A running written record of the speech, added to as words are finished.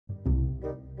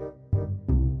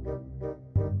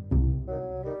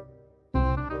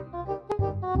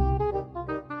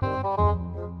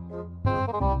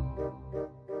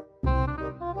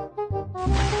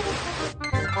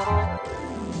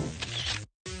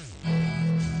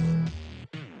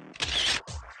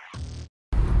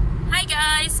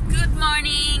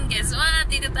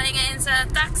tayo ngayon sa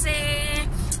taxi.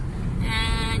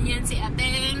 And yan si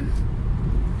ating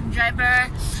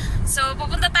driver. So,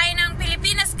 pupunta tayo ng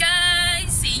Pilipinas,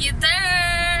 guys. See you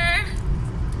there.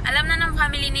 Alam na ng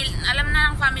family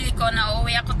ko na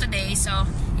uuwi ako today. So,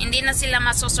 hindi na sila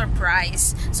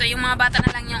maso-surprise. So, yung mga bata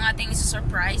na lang yung ating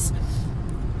iso-surprise.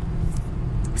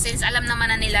 Since alam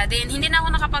naman na nila. Then, hindi na ako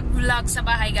nakapag-vlog sa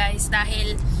bahay, guys.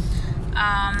 Dahil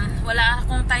wala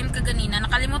akong time kaganina.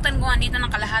 Nakalimutan ko, andito ng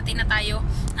kalahati na tayo.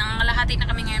 Kalahati na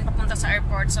kami ngayon papunta sa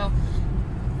airport. So,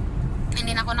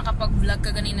 hindi na ako nakapag-vlog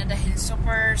kaganina dahil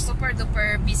super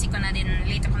duper busy ko na din.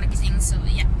 Late ako nagising. So,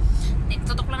 yeah.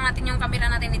 Tutok lang natin yung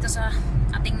camera natin dito sa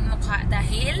ating mukha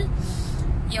dahil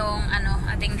yung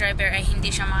ating driver ay hindi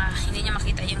niya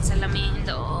makita yung salamin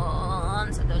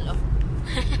doon sa dulo.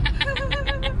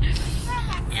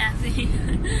 Yeah, see?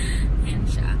 Yan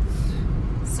siya.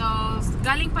 So,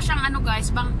 galing pa siyang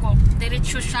guys, Bangkok.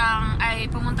 Diretso siyang,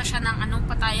 pumunta siya ng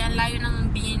Patayan, layo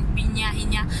ng binyahin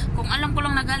niya. Kung alam ko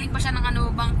lang na galing pa siya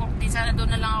ng Bangkok, di sana doon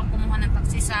na lang ako kumuha ng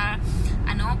taxi sa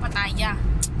Pattaya.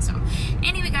 So,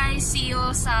 anyway guys, see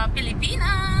you sa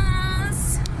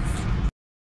Pilipinas!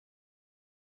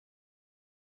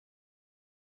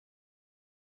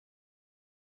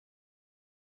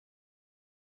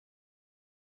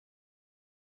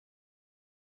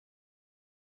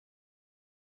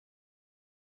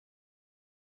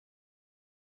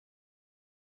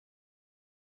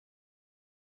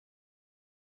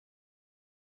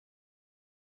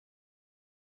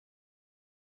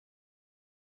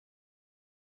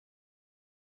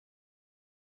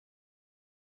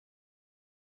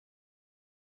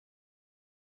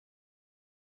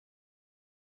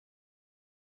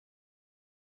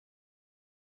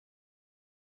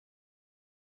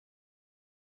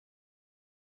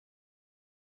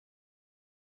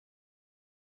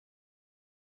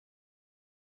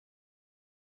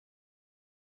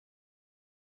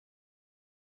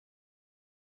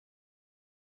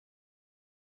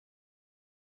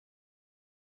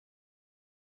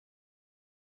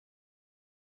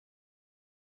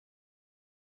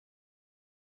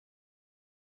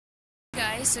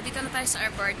 Guys, so dito na tayo sa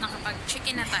airport,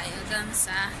 nakapag-check-in na tayo doon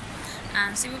sa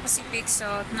Cebu Pacific. So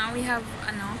now we have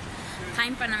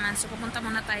time pa naman, so pupunta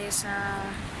muna tayo sa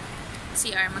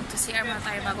CR, mag-CR muna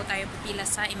tayo bago tayo pipila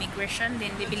sa immigration.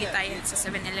 Then bibili tayo sa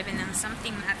 7-Eleven ng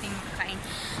something na ating makain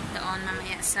doon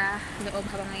mamaya sa loob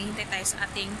habang naghihintay tayo sa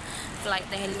ating flight,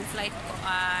 dahil yung flight ko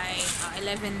ay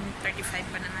 11:35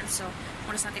 pa naman. So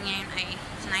oras natin ngayon ay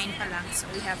 9 pa lang, so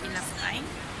we have enough time.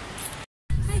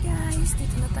 Hi guys,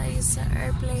 dito na tayo sa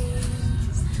airplane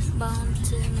bound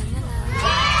to Manila.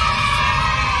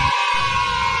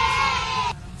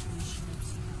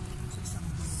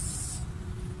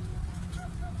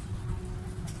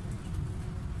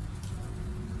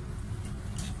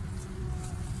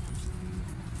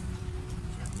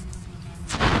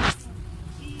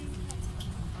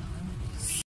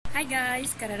 Hi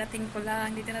guys, kararating ko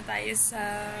lang. Dito na tayo sa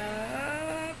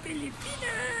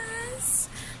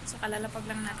Pilipinas. So, kalalapag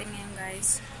lang natin ngayon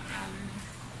guys.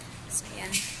 So,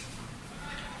 yan.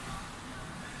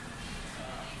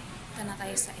 Dito na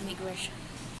tayo sa immigration.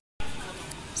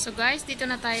 So guys, dito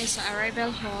na tayo sa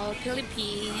Arrival Hall,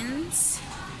 Philippines.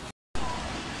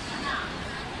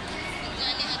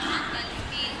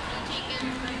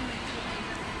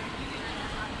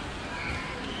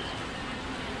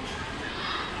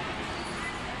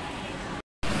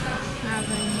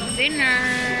 Having dinner.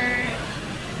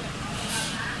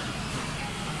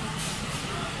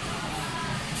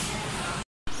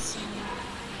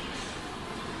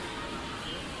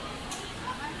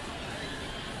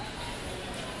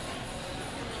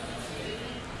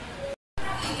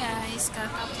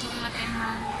 Kakapos natin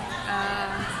ng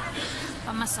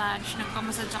pamassage.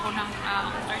 Nagpamassage ako ng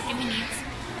 30 minutes.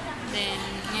 Then,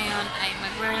 ngayon ay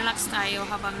mag-relax tayo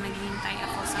habang naghihintay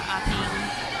ako sa ating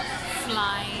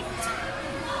flight.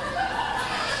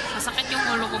 Masakit yung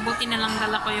ulo ko. Buti na lang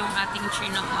dala ko yung ating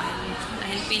chino oil.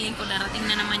 Dahil feeling ko darating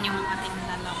na naman yung ating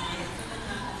dalawa.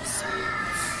 So,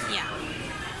 yeah.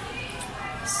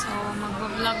 So,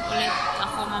 mag-vlog ulit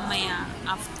ako mamaya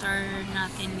after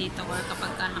natin dito or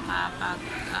kapag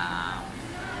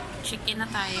nakapag-check-in na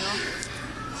tayo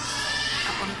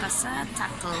papunta sa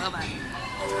Tacloban.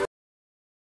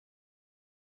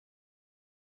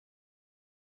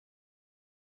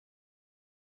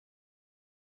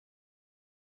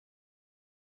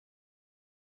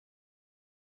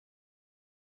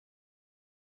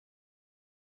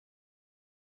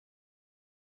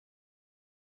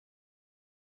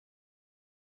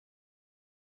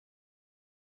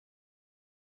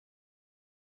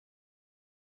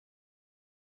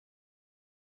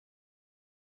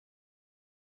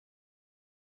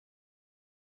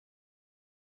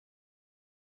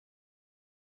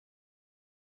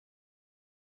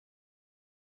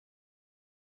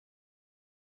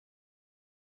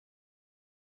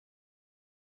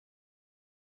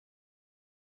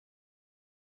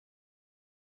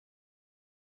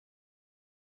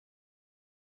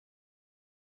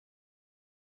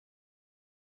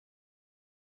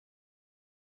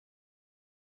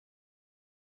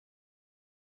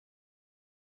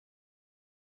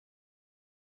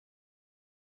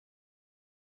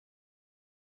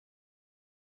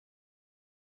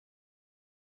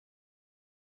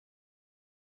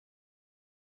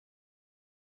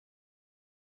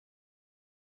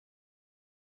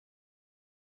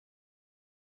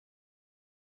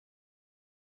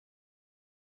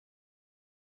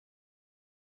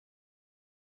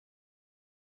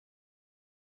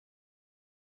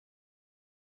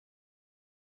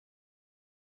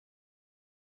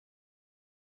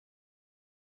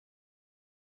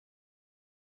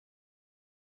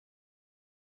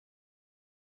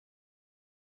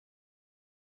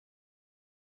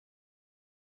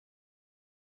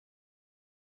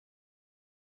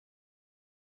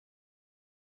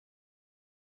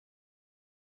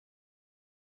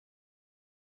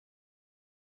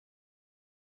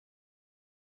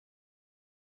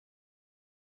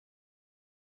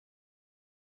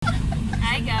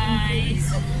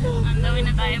 Andawin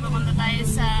na tayo, papunta tayo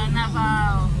sa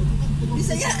Naka.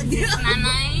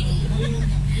 Nanay.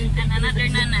 And another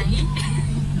nanay.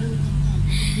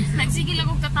 Nagsigil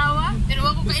ako katawa, pero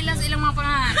ako kaila sa ilang mga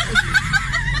pangalan.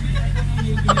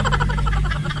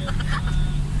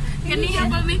 Kaniya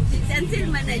ba, Mick? Si San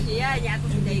Silma na siya, niya ako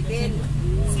si Dayden.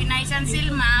 Si Nay San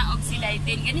Silma o si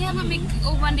Dayden. Kaniya ba, Mick,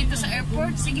 uban dito sa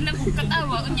airport? Sige lang kong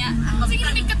katawa niya. Sige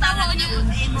lang, Mick, katawa niya.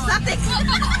 Static!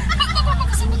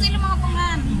 Pagpapakasabot sa ilang mga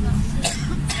pangalan.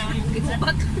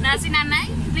 Na si nanay,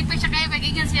 hindi pa siya kaya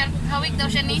pagigan siya. Hawig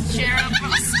daw siya ni Cheryl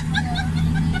Cross.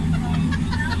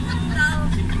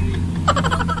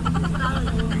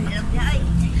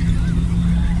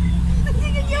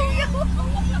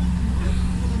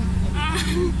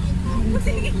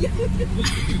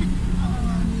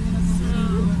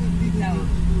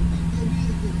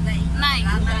 Nay,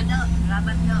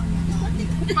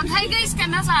 pag-hi guys ka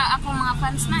na sa akong mga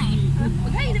fans na eh.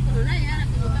 Mag-hi na po na yan.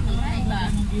 Mag-hi ba?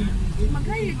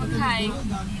 Mag-hi.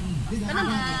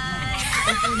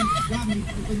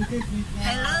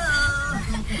 Hello!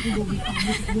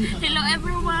 Hello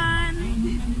everyone!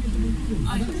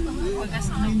 Ay,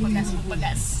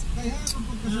 pagas.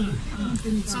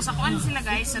 So sa kuwan sila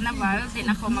guys, sa Naval, din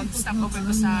ako mag-stop over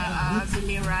ko sa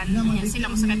Biliran. Yan sila,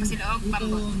 masakay pa sila og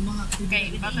Pagud.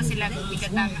 Kaya baka sila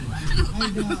bigatangan.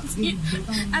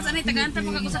 Asa na tagaan ta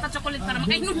pag ako sa chocolate para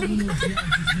makaingon ko.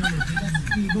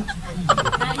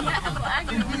 Kaya ako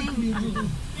agad.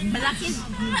 Malaki.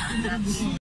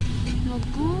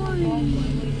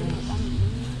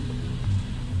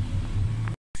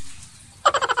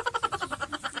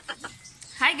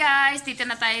 Hi guys! Dito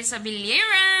na tayo sa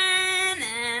Biliran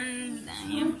and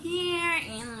I am here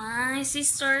in my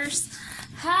sister's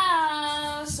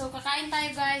house. So kakain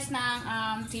tayo guys ng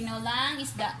tinolang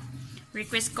isda.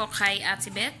 Request ko kay Ate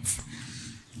Beth.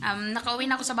 Nakauwi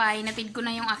na ako sa bahay. Natid ko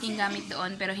na yung aking gamit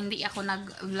doon pero hindi ako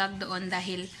nag-vlog doon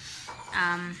dahil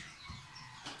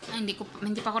hindi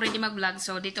pa ako ready mag-vlog.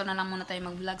 So dito na lang muna tayo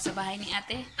mag-vlog sa bahay ni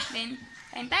ate. Then,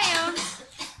 kain tayo!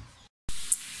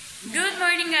 Good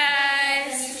morning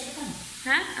guys!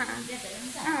 Ha?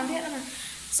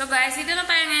 So guys, dito na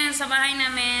tayo ngayon sa bahay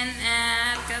namin.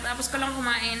 At tapos ko lang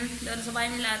kumain doon sa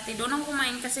bahay nila ate. Doon ako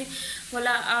kumain kasi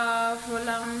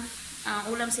walang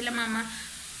ulam sila mama.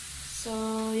 So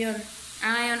yun.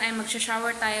 Ngayon ay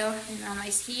magsha-shower tayo. Mama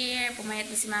is here.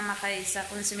 Pumayat na si mama kay sa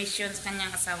consumption sa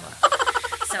kanyang asawa.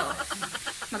 So,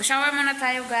 mag-shower muna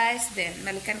tayo guys. Then,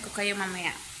 balikan ko kayo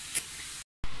mamaya.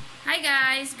 Hi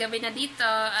guys! Gabi na dito.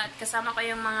 At kasama ko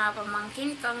yung mga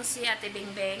pamangkin kong si Ate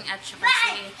Bingbing at saka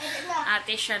si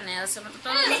Ate Chanel. So,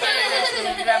 matutulog na tayo guys.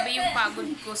 Grabe yung pagod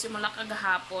ko simula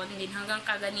kagahapon. Din hanggang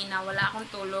kaganina. Wala akong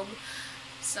tulog.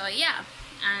 So, yeah.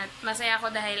 At masaya ako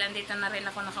dahil andito na rin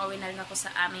ako, nakauwi na rin ako sa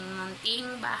aming munting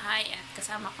bahay at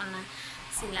kasama ko na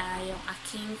sila yung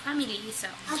aking family. So,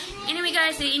 anyway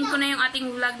guys, i-end ko na yung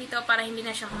ating vlog dito para hindi na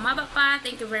siya humaba pa.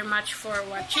 Thank you very much for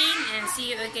watching and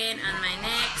see you again on my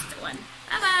next one.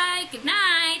 Bye-bye! Good night!